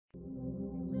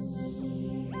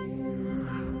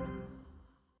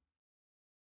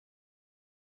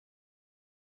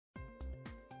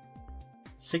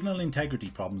Signal integrity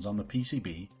problems on the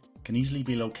PCB can easily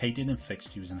be located and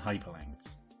fixed using HyperLynx.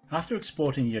 After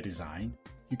exporting your design,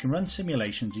 you can run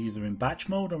simulations either in batch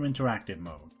mode or interactive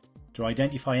mode to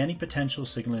identify any potential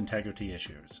signal integrity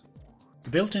issues.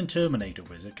 The built-in Terminator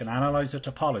wizard can analyze the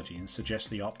topology and suggest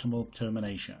the optimal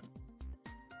termination.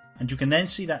 And you can then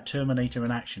see that Terminator in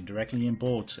action directly in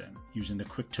BoardSim using the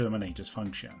Quick Terminators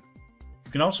function.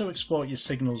 You can also export your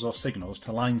signals to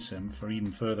LineSim for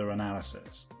even further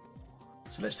analysis.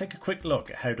 So let's take a quick look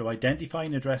at how to identify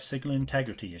and address signal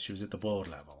integrity issues at the board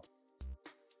level.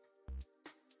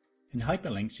 In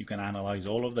HyperLynx you can analyze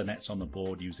all of the nets on the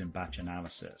board using batch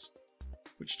analysis,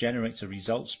 which generates a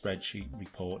results spreadsheet,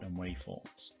 report and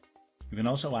waveforms. You can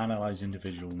also analyze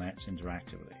individual nets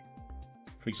interactively.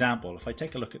 For example, if I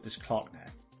take a look at this clock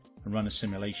net and run a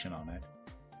simulation on it,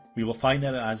 we will find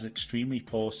that it has extremely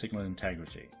poor signal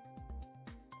integrity.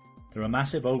 There are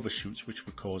massive overshoots which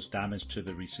would cause damage to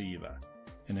the receiver,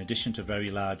 in addition to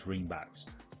very large ringbacks,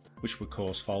 which would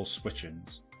cause false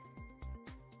switch-ins.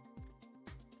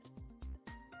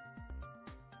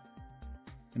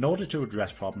 In order to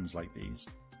address problems like these,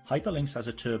 HyperLynx has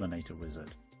a Terminator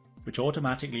wizard, which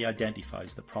automatically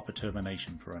identifies the proper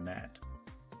termination for a net.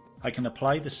 I can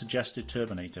apply the suggested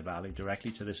terminator value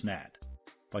directly to this net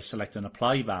by selecting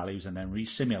Apply Values and then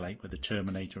resimulate with the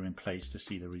terminator in place to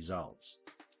see the results.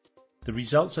 The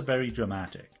results are very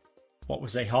dramatic. What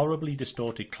was a horribly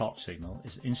distorted clock signal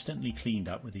is instantly cleaned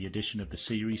up with the addition of the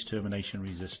series termination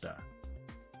resistor.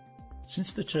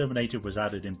 Since the terminator was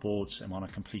added in BoardSim on a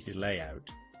completed layout,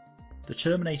 the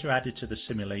terminator added to the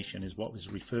simulation is what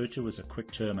was referred to as a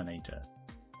quick terminator.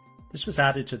 This was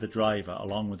added to the driver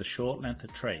along with a short length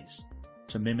of trace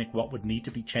to mimic what would need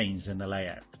to be changed in the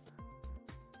layout.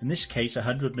 In this case, a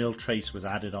 100mm trace was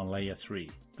added on layer 3,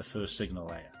 the first signal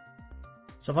layer.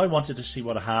 So if I wanted to see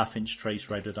what a 1/2 inch trace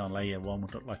routed on layer 1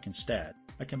 would look like instead,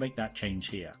 I can make that change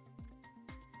here.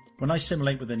 When I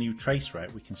simulate with a new trace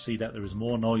route, we can see that there is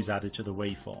more noise added to the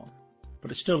waveform, but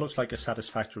it still looks like a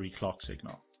satisfactory clock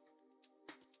signal.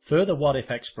 Further what-if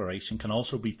exploration can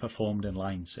also be performed in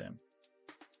LineSim.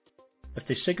 If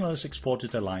the signal is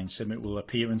exported to LineSim, it will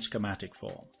appear in schematic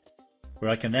form, where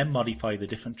I can then modify the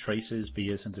different traces,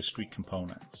 vias and discrete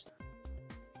components.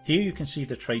 Here you can see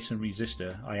the trace and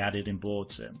resistor I added in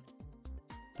BoardSim.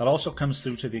 That also comes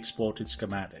through to the exported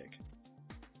schematic.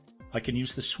 I can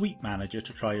use the Sweep Manager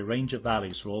to try a range of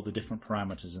values for all the different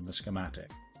parameters in the schematic,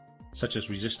 such as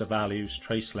resistor values,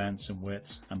 trace lengths and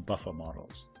widths, and buffer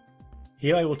models.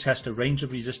 Here I will test a range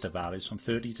of resistor values from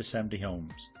 30 to 70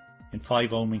 ohms in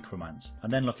 5 ohm increments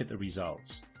and then look at the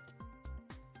results.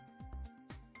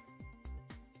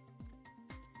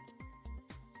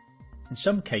 In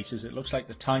some cases it looks like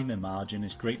the timing margin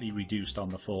is greatly reduced on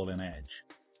the falling edge.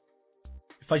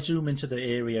 If I zoom into the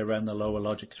area around the lower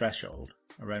logic threshold,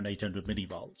 around 800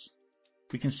 millivolts,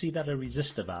 we can see that a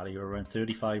resistor value around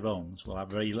 35 ohms will have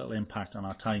very little impact on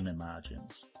our timing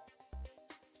margins.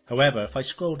 However, if I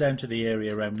scroll down to the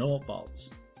area around 0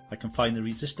 volts, I can find the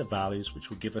resistor values which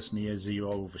will give us near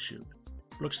zero overshoot.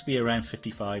 It looks to be around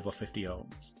 55 or 50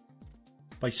 ohms.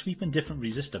 By sweeping different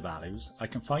resistor values, I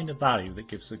can find a value that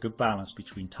gives a good balance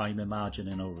between timing margin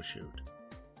and overshoot.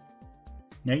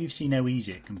 Now you've seen how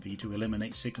easy it can be to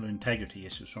eliminate signal integrity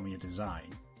issues from your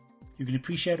design, you can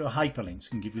appreciate how HyperLynx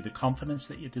can give you the confidence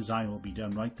that your design will be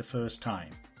done right the first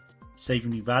time,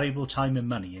 saving you valuable time and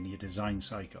money in your design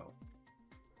cycle.